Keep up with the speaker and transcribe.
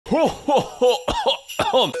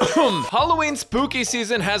Halloween spooky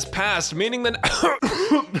season has passed, meaning the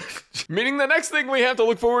next thing we have to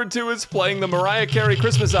look forward to is playing the Mariah Carey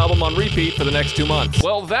Christmas album on repeat for the next 2 months.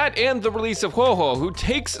 Well, that and the release of Huohuo, who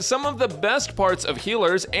takes some of the best parts of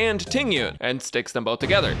Healers and Tingyun and sticks them both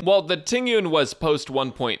together. Well, the Tingyun was post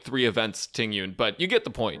 1.3 events Tingyun, but you get the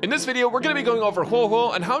point. In this video, we're gonna be going over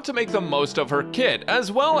Huohuo and how to make the most of her kit,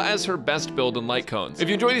 as well as her best build in light cones. If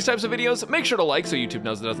you enjoy these types of videos, make sure to like so YouTube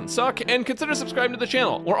knows it doesn't suck, and consider subscribing to the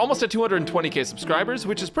channel. We're almost at 220k subscribers,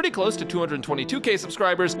 which is pretty close to 222k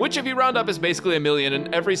subscribers, which if you round up is basically 1 million,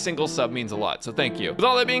 and every single sub means a lot, so thank you. With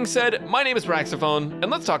all that being said, my name is Braxophone, and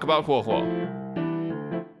let's talk about Huohuo.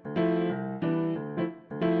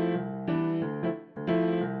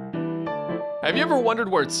 Have you ever wondered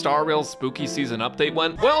where Star Rail's spooky season update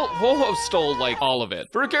went? Well, Huohuo stole like all of it.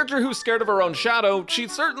 For a character who's scared of her own shadow, she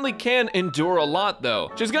certainly can endure a lot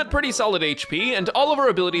though. She's got pretty solid HP, and all of her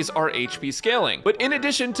abilities are HP scaling. But in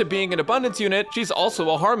addition to being an abundance unit, she's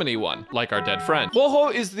also a harmony one, like our dead friend.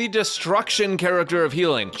 Huohuo is the destruction character of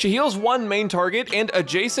healing. She heals one main target, and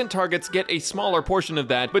adjacent targets get a smaller portion of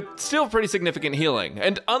that, but still pretty significant healing.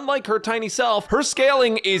 And unlike her tiny self, her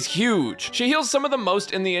scaling is huge. She heals some of the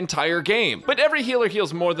most in the entire game. But every healer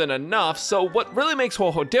heals more than enough, so what really makes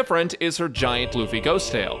Huohuo different is her giant Luffy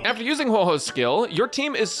ghost tail. After using Huohuo's skill, your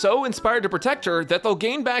team is so inspired to protect her that they'll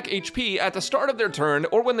gain back HP at the start of their turn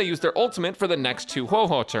or when they use their ultimate for the next 2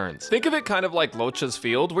 Huohuo turns. Think of it kind of like Locha's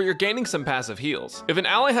Field, where you're gaining some passive heals. If an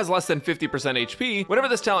ally has less than 50% HP, whenever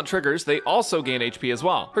this talent triggers, they also gain HP as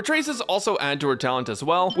well. Her traces also add to her talent as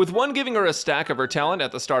well, with one giving her a stack of her talent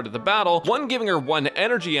at the start of the battle, one giving her 1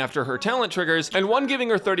 energy after her talent triggers, and one giving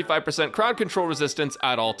her 35% crowd control resistance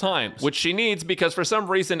at all times, which she needs because for some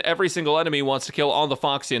reason every single enemy wants to kill all the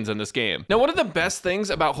Foxians in this game. Now, one of the best things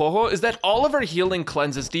about Huohuo is that all of her healing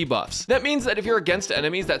cleanses debuffs. That means that if you're against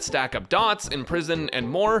enemies that stack up dots, imprison, and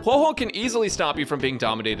more, Huohuo can easily stop you from being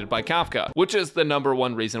dominated by Kafka, which is the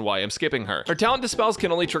 #1 reason why I'm skipping her. Her talent dispels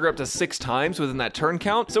can only trigger up to 6 times within that turn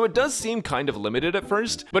count, so it does seem kind of limited at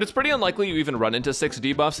first, but it's pretty unlikely you even run into 6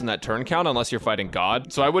 debuffs in that turn count unless you're fighting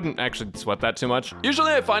God, so I wouldn't actually sweat that too much.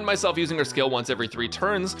 Usually I find myself using her skill once every 3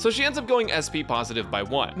 turns, so she ends up going SP positive by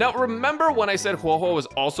 1. Now, remember when I said Huohuo was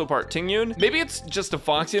also part Tingyun? Maybe it's just a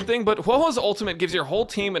Foxian thing, but Huohuo's ultimate gives your whole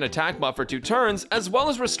team an attack buff for 2 turns, as well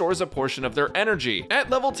as restores a portion of their energy. At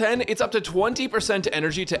level 10, it's up to 20%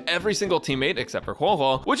 energy to every single teammate except for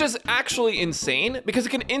Huohuo, which is actually insane because it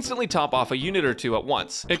can instantly top off a unit or 2 at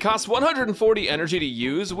once. It costs 140 energy to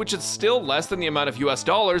use, which is still less than the amount of US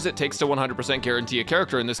dollars it takes to 100% guarantee a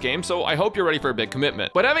character in this game, so I hope you're ready for a big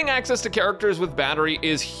commitment. But having access to characters with battery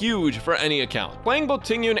is huge for any account. Playing both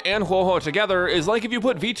Tingyun and Huohuo together is like if you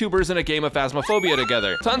put VTubers in a game of Phasmophobia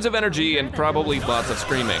together. Tons of energy and probably lots of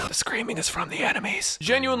screaming. The screaming is from the enemies.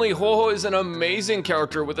 Genuinely, Huohuo is an amazing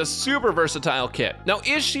character with a super versatile kit. Now,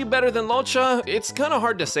 is she better than Locha? It's kind of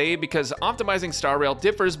hard to say because optimizing Star Rail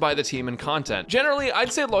differs by the team and content. Generally,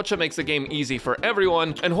 I'd say Locha makes the game easy for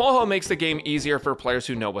everyone, and Huohuo makes the game easier for players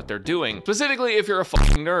who know what they're doing. Specifically, if you're a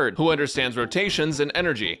fucking nerd who understands rotations and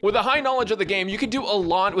energy. With a high knowledge of the game, you can do a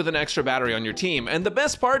lot with an extra battery on your team, and the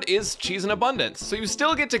best part is she's in abundance, so you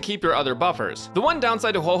still get to keep your other buffers. The one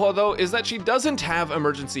downside to Huohuo though is that she doesn't have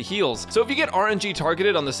emergency heals, so if you get RNG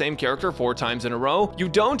targeted on the same character 4 times in a row, you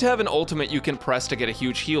don't have an ultimate you can press to get a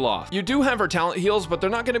huge heal off. You do have her talent heals, but they're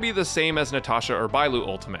not going to be the same as Natasha or Bailu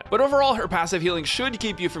ultimate. But overall, her passive healing should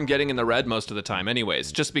keep you from getting in the red most of the time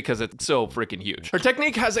anyways, just because it's so freaking huge. Her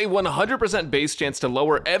technique has a 100% base chance to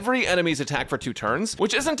lower every enemy's attack for 2 turns,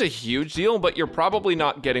 which isn't a huge deal, but you're probably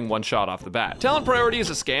not getting one shot off the bat. Talent priority is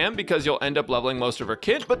a scam because you'll end up leveling most of her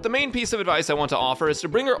kit, but the main piece of advice I want to offer is to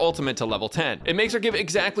bring her ultimate to level 10. It makes her give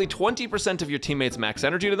exactly 20% of your teammates max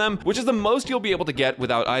energy to them, which is the most you'll be able to get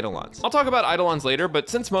without Eidolons. I'll talk about Eidolons later, but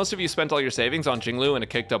since most of you spent all your savings on Jinglu and a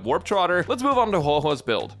kicked up Warp Trotter, let's move on to Huohuo's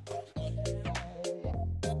build.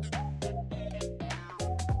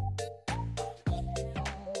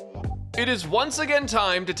 It is once again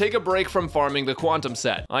time to take a break from farming the Quantum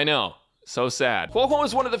set. I know. So sad. Huohuo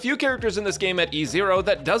is one of the few characters in this game at E0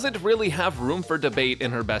 that doesn't really have room for debate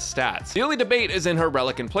in her best stats. The only debate is in her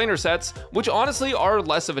Relic and Planar sets, which honestly are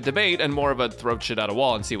less of a debate and more of a throw shit at a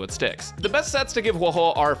wall and see what sticks. The best sets to give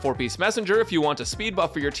Huohuo are 4-piece Messenger if you want a speed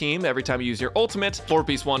buff for your team every time you use your ultimate,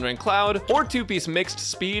 4-piece Wandering Cloud, or 2-piece Mixed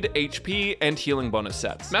Speed, HP, and Healing bonus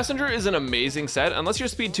sets. Messenger is an amazing set unless you're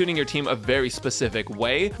speed tuning your team a very specific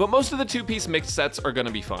way, but most of the 2-piece mixed sets are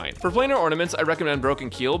gonna be fine. For Planar Ornaments, I recommend Broken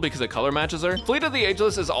Keel because it color matches her. Fleet of the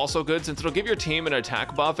Ageless is also good since it'll give your team an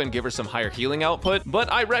attack buff and give her some higher healing output,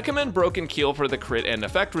 but I recommend Broken Keel for the crit and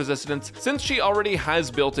effect resistance since she already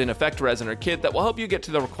has built-in effect res in her kit that will help you get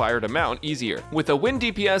to the required amount easier. With a wind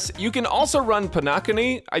DPS, you can also run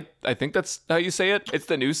Panakani, I think that's how you say it. It's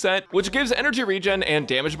the new set, which gives energy regen and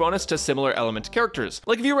damage bonus to similar element characters,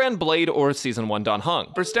 like if you ran Blade or Season 1 Dan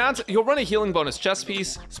Heng. For stats, you'll run a healing bonus chest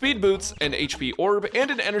piece, speed boots, an HP orb,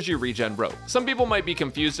 and an energy regen rope. Some people might be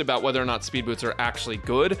confused about whether or not speed boots are actually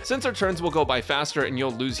good, since her turns will go by faster and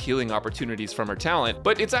you'll lose healing opportunities from her talent,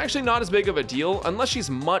 but it's actually not as big of a deal unless she's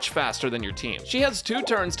much faster than your team. She has 2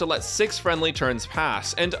 turns to let 6 friendly turns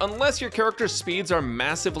pass, and unless your character's speeds are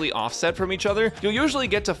massively offset from each other, you'll usually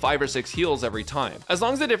get to 5 or 6 heals every time. As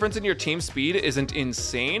long as the difference in your team's speed isn't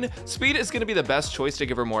insane, speed is going to be the best choice to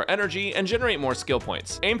give her more energy and generate more skill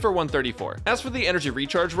points. Aim for 134. As for the energy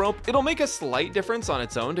recharge rope, it'll make a slight difference on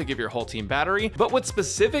its own to give your whole team battery, but with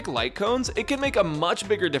specific light cones, it can make a much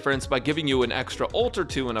bigger difference by giving you an extra ult or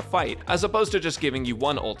 2 in a fight, as opposed to just giving you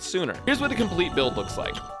 1 ult sooner. Here's what a complete build looks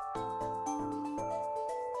like.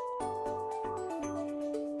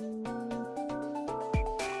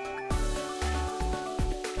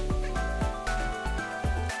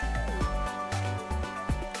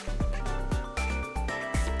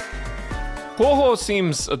 Huohuo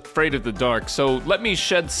seems afraid of the dark, so let me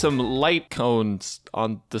shed some light cones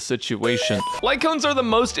on the situation. Light cones are the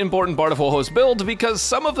most important part of Huohuo's build because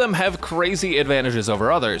some of them have crazy advantages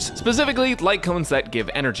over others, specifically light cones that give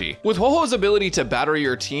energy. With Huohuo's ability to battery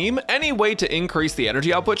your team, any way to increase the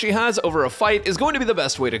energy output she has over a fight is going to be the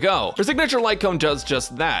best way to go. Her signature light cone does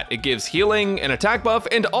just that. It gives healing, an attack buff,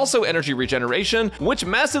 and also energy regeneration, which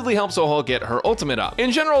massively helps Huohuo get her ultimate up.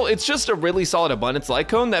 In general, it's just a really solid abundance light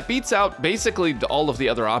cone that beats out basically all of the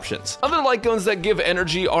other options. Other light cones that give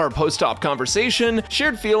energy are post-op conversation,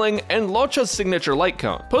 shared feeling, and Locha's signature light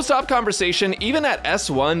cone. Post-op conversation, even at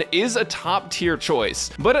S1, is a top tier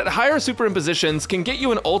choice, but at higher superimpositions can get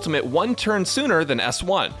you an ultimate 1 turn sooner than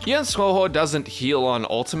S1. Yes, Huohuo doesn't heal on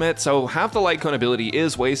ultimate, so half the light cone ability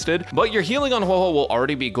is wasted, but your healing on Huohuo will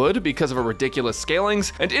already be good because of her ridiculous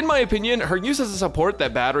scalings, and in my opinion, her use as a support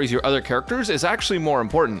that batteries your other characters is actually more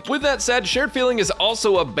important. With that said, shared feeling is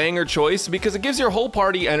also a banger choice because it gives your whole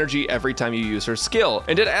party energy every time you use her skill,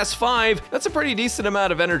 and at S5, that's a pretty decent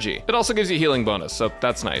amount of energy. It also gives you healing bonus, so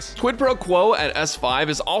that's nice. Quid Pro Quo at S5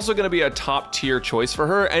 is also going to be a top tier choice for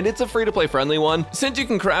her, and it's a free-to-play friendly one, since you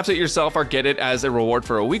can craft it yourself or get it as a reward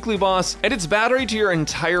for a weekly boss, and it's battery to your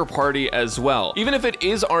entire party as well. Even if it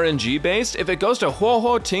is RNG based, if it goes to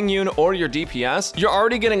Huohuo, Tingyun, or your DPS, you're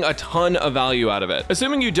already getting a ton of value out of it.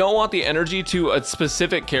 Assuming you don't want the energy to a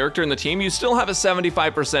specific character in the team, you still have a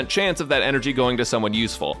 75% chance of that energy going to someone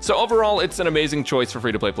useful. So overall, it's an amazing choice for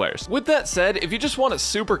free-to-play players. With that said, if you just want a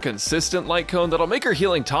super consistent light cone that'll make her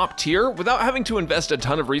healing top tier without having to invest a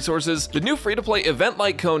ton of resources, the new free-to-play event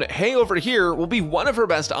light cone, Hey Over Here, will be one of her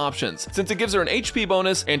best options, since it gives her an HP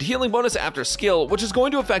bonus and healing bonus after skill, which is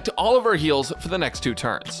going to affect all of her heals for the next 2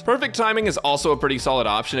 turns. Perfect Timing is also a pretty solid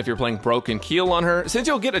option if you're playing Broken Keel on her, since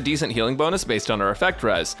you'll get a decent healing bonus based on her effect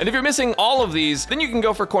res. And if you're missing all of these, then you can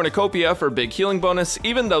go for Cornucopia for big healing bonus,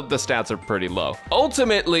 even though the stats are pretty low.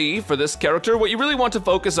 Ultimately, for this character, what you really want to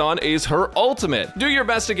focus on is her ultimate. Do your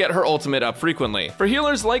best to get her ultimate up frequently. For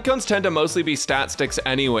healers, light cones tend to mostly be stat sticks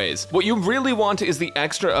anyways. What you really want is the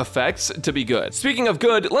extra effects to be good. Speaking of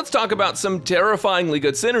good, let's talk about some terrifyingly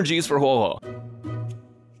good synergies for Huohuo.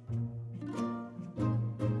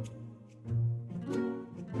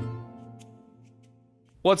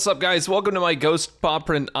 What's up, guys? Welcome to my Ghost Paw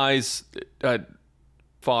Print Eyes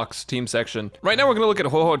Fox team section. Right now we're gonna look at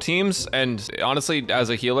Huohuo Teams, and honestly,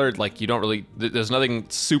 as a healer, like, you don't really, there's nothing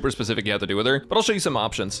super specific you have to do with her, but I'll show you some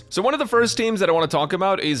options. So one of the first teams that I want to talk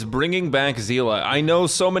about is bringing back Zila. I know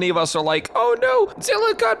so many of us are like, oh no,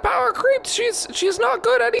 Zila got power creeped, she's not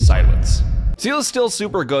good at it. Silence. Zila's still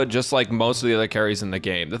super good, just like most of the other carries in the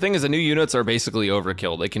game. The thing is, the new units are basically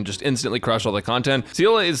overkill. They can just instantly crush all the content.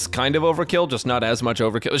 Zila is kind of overkill, just not as much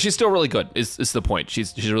overkill. She's still really good, is the point.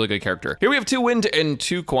 She's a really good character. Here we have 2 wind and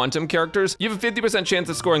 2 quantum characters. You have a 50% chance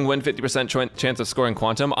of scoring wind, 50% chance of scoring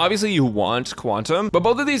quantum. Obviously, you want quantum, but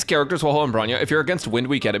both of these characters, Huohuo and Bronya, if you're against wind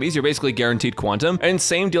weak enemies, you're basically guaranteed quantum. And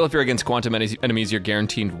same deal if you're against quantum enemies, you're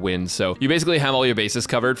guaranteed wind. So you basically have all your bases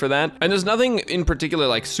covered for that. And there's nothing in particular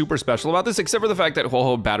like super special about this, except for the fact that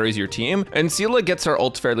Huohuo batteries your team, and Seela gets her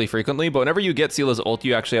ult fairly frequently, but whenever you get Seela's ult,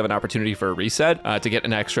 you actually have an opportunity for a reset to get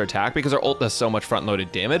an extra attack because her ult does so much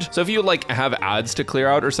front-loaded damage. So if you like have ads to clear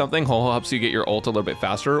out or something, Huohuo helps you get your ult a little bit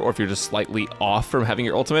faster, or if you're just slightly off from having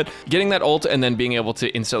your ultimate, getting that ult and then being able to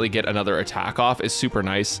instantly get another attack off is super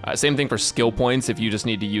nice. Same thing for skill points. If you just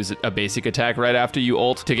need to use a basic attack right after you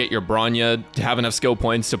ult to get your Bronya to have enough skill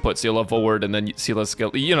points to put Seela forward and then Seela's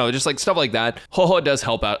skill, you know, just like stuff like that, Huohuo does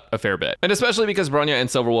help out a fair bit. And especially because Bronya and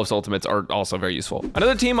Silverwolf's ultimates are also very useful.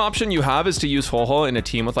 Another team option you have is to use Huohuo in a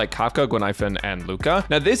team with like Kafka, Gwenaifen, and Luca.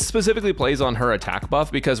 Now this specifically plays on her attack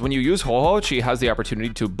buff because when you use Huohuo, she has the opportunity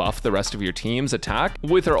to buff the rest of your team's attack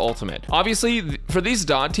with her ultimate. Obviously, for these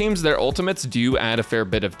dot teams, their ultimates do add a fair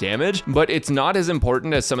bit of damage, but it's not as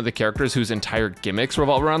important as some of the characters whose entire gimmicks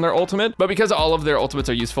revolve around their ultimate. But because all of their ultimates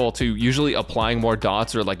are useful to usually applying more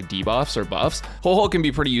dots or like debuffs or buffs, Huohuo can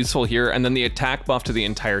be pretty useful here, and then the attack buff to the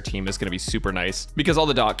entire team is going to be super nice because all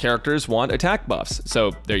the dot characters want attack buffs.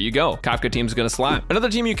 So there you go. Kafka team's going to slap. Another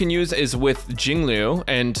team you can use is with Jinglu,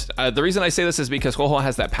 and the reason I say this is because Huohuo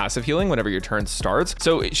has that passive healing whenever your turn starts,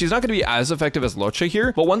 so she's not going to be as effective as Luocha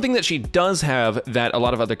here, but one thing that she does have that a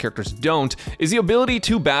lot of other characters don't is the ability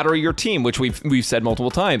to battery your team, which we've said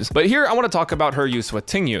multiple times. But here I want to talk about her use with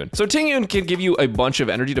Tingyun. So Tingyun can give you a bunch of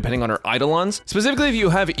energy depending on her Eidolons. Specifically, if you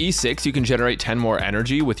have E6, you can generate 10 more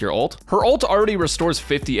energy with your ult. Her ult already restores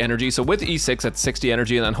 50 energy, so with E6 that's 60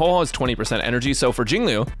 energy, and then Huohuo has 20% energy. So for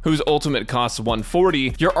Jinglu, whose ultimate costs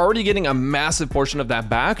 140, you're already getting a massive portion of that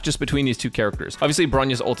back just between these two characters. Obviously,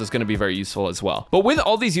 Bronya's ult is going to be very useful as well. But with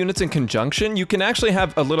all these units in conjunction, you can actually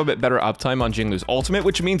have a little bit better uptime on Jinglu's ultimate,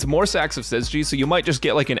 which means more stacks of Syzygy, so you might just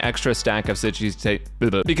get like an extra stack of Syzygy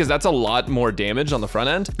because that's a lot more damage on the front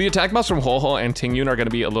end. The attack buffs from Huohuo and Tingyun are going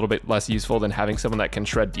to be a little bit less useful than having someone that can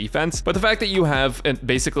shred defense, but the fact that you have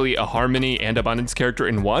basically a Harmony and Abundance character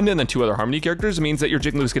in one and then two other Harmony characters means that your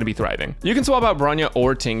Jinglu is going to be thriving. You can swap out Bronya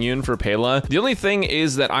or Tingyun for Pela. The only thing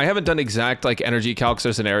is that I haven't done exact like energy calcs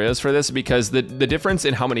or scenarios for this because the difference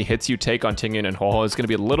in how many hits you take on Tingyun and Huohuo is going to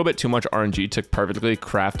be a little bit too much RNG to perfectly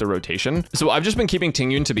craft a rotation. So I've just been keeping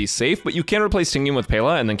Tingyun to be safe, but you can replace Tingyun with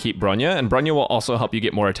Pela and then keep Bronya, and Bronya will also help you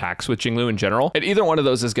get more attacks with Jinglu in general, and either one of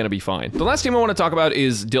those is going to be fine. The last team I want to talk about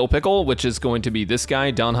is Dill Pickle, which is going to be this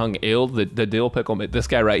guy, Danhung Il, the Dill Pickle, this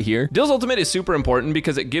guy right here. Dill's ultimate is super important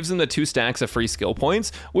because it gives him the 2 stacks of free skill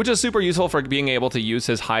points, which is super useful for being able to use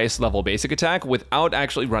his highest level basic attack without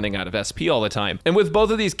actually running out of SP all the time. And with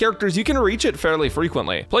both of these characters, you can reach it fairly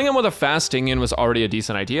frequently. Playing him with a fast Tingyun was already a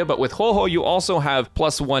decent idea, but with Huohuo, you also have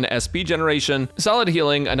 +1 SP generation, solid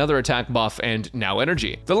healing, another attack buff, and now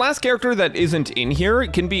energy. The last character that isn't in here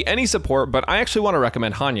can be any support, but I actually want to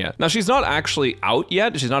recommend Hanya. Now, she's not actually out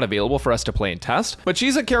yet. She's not available for us to play and test, but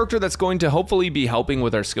she's a character that's going to hopefully be helping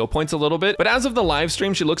with our skill points a little bit. But as of the live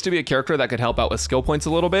stream, she looks to be a character that could help out with skill points a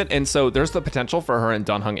little bit, and so there's the potential for her and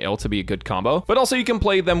Danhung Il to be a good combo. But also you can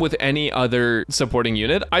play them with any other supporting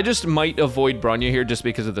unit. I just might avoid Bronya here just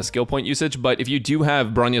because of the skill point usage, but if you do have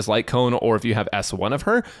Bronya's Light Cone or if you have S1 of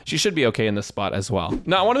her, she should be okay in this spot as well.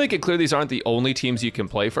 Now, I want to make it clear these aren't the only teams you can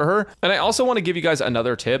play for her, and I also want to give you guys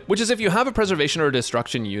another tip, which is if you have a preservation or a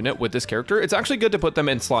destruction unit with this character, it's actually good to put them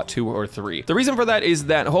in slot 2 or 3. The reason for that is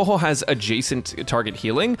that Huohuo has adjacent target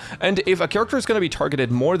healing, and if a character is going to be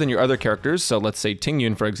targeted more than your other characters, so let's say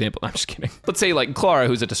Tingyun, for example, I'm just kidding. Let's say like Clara,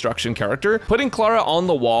 who's a destruction character, putting Clara on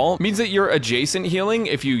the wall means that you're adjacent healing.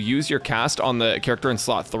 If you use your cast on the character in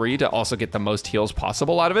slot 3 to also get the most heals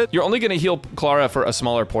possible out of it, you're only going to heal Clara for a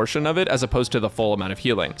smaller portion of it as opposed to the full amount of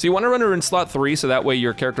healing. So you want to run her in slot 3 so that way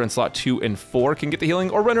your character in slot 2 and 4 can get the healing,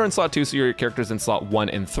 or run her in slot 2 so your characters in slot 1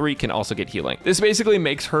 and 3 can also get healing. This basically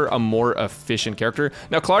makes her a more efficient character.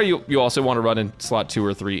 Now, Clara, you also want to run in slot 2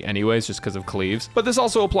 or 3 anyways, just because of cleaves, but this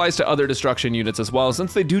also applies to other destruction units as well,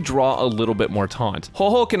 since they do draw a little bit more taunt.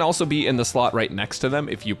 Huohuo can also be in the slot right next to them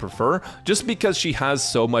if you prefer, just because she has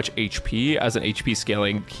so much HP as an HP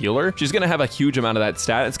scaling healer. She's going to have a huge amount of that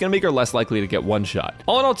stat. It's going to make her less likely to get one shot.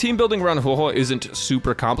 All in all, team building around Huohuo isn't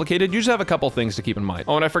super complicated. You just have a couple things to keep in mind.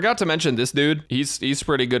 Oh, and I forgot to mention this dude. He's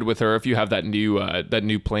pretty good with her if you have that new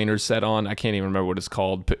planar set on. I can't even remember what it's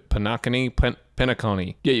called.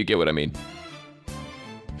 Penacony. Yeah, you get what I mean.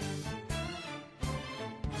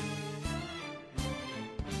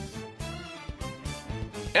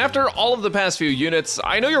 After all of the past few units,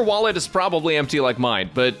 I know your wallet is probably empty like mine,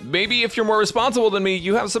 but maybe if you're more responsible than me,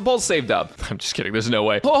 you have some pulls saved up. I'm just kidding, there's no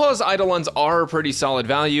way. Huohuo's Eidolons are pretty solid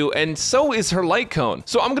value, and so is her light cone.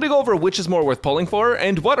 So I'm gonna go over which is more worth pulling for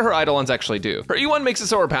and what her Eidolons actually do. Her E1 makes it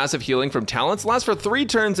so her passive healing from talents lasts for 3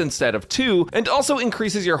 turns instead of 2, and also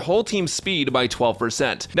increases your whole team's speed by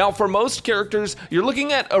 12%. Now, for most characters, you're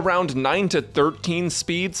looking at around 9 to 13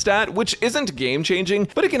 speed stat, which isn't game-changing,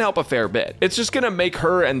 but it can help a fair bit. It's just gonna make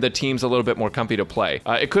her and the teams a little bit more comfy to play.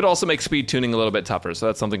 It could also make speed tuning a little bit tougher, so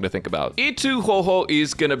that's something to think about. E2 Huohuo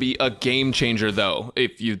is gonna be a game changer though,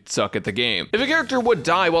 if you suck at the game. If a character would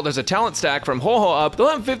die while there's a talent stack from Huohuo up, they'll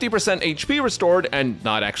have 50% HP restored and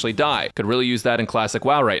not actually die. Could really use that in classic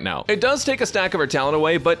WoW right now. It does take a stack of her talent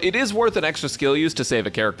away, but it is worth an extra skill use to save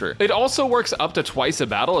a character. It also works up to twice a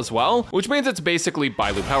battle as well, which means it's basically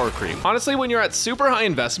Bailu power creep. Honestly, when you're at super high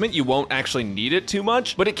investment, you won't actually need it too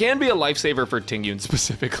much, but it can be a lifesaver for Tingyun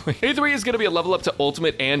specifically. E3 is gonna be a level up to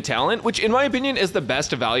ultimate and talent, which in my opinion is the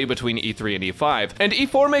best value between E3 and E5, and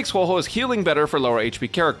E4 makes Huohuo's healing better for lower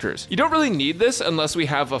HP characters. You don't really need this unless we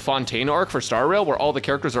have a Fontaine arc for Star Rail where all the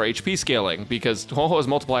characters are HP scaling, because Huohuo's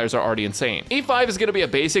multipliers are already insane. E5 is gonna be a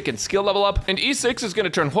basic and skill level up, and E6 is gonna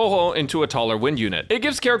turn Huohuo into a taller wind unit. It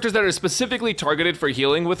gives characters that are specifically targeted for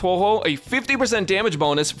healing with Huohuo a 50% damage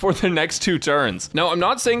bonus for the next 2 turns. Now, I'm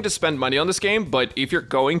not saying to spend money on this game, but if you're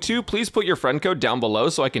going to, please put your friend code down below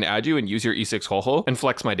so I can add you and use your E6 Huohuo and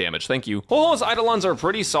flex my damage. Thank you. Huohuo's Eidolons are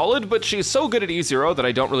pretty solid, but she's so good at E0 that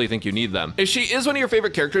I don't really think you need them. If she is one of your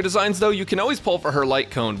favorite character designs though, you can always pull for her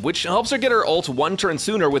light cone, which helps her get her ult 1 turn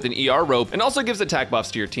sooner with an ER rope and also gives attack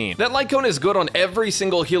buffs to your team. That light cone is good on every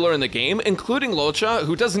single healer in the game, including Locha,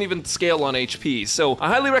 who doesn't even scale on HP, so I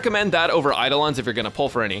highly recommend that over Eidolons if you're gonna pull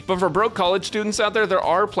for any. But for broke college students out there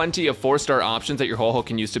are plenty of 4-star options that your Huohuo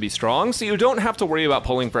can use to be strong, so you don't have to worry about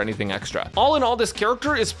pulling for anything extra. All in all, this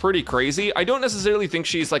character is pretty crazy. I don't necessarily think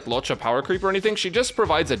she's like Locha power creep or anything, she just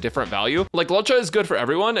provides a different value. Like, Locha is good for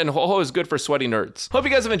everyone, and Huohuo is good for sweaty nerds. Hope you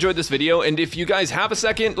guys have enjoyed this video, and if you guys have a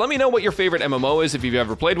second, let me know what your favorite MMO is if you've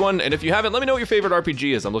ever played one, and if you haven't, let me know what your favorite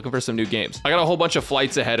RPG is. I'm looking for some new games. I got a whole bunch of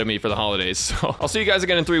flights ahead of me for the holidays, so I'll see you guys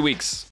again in 3 weeks.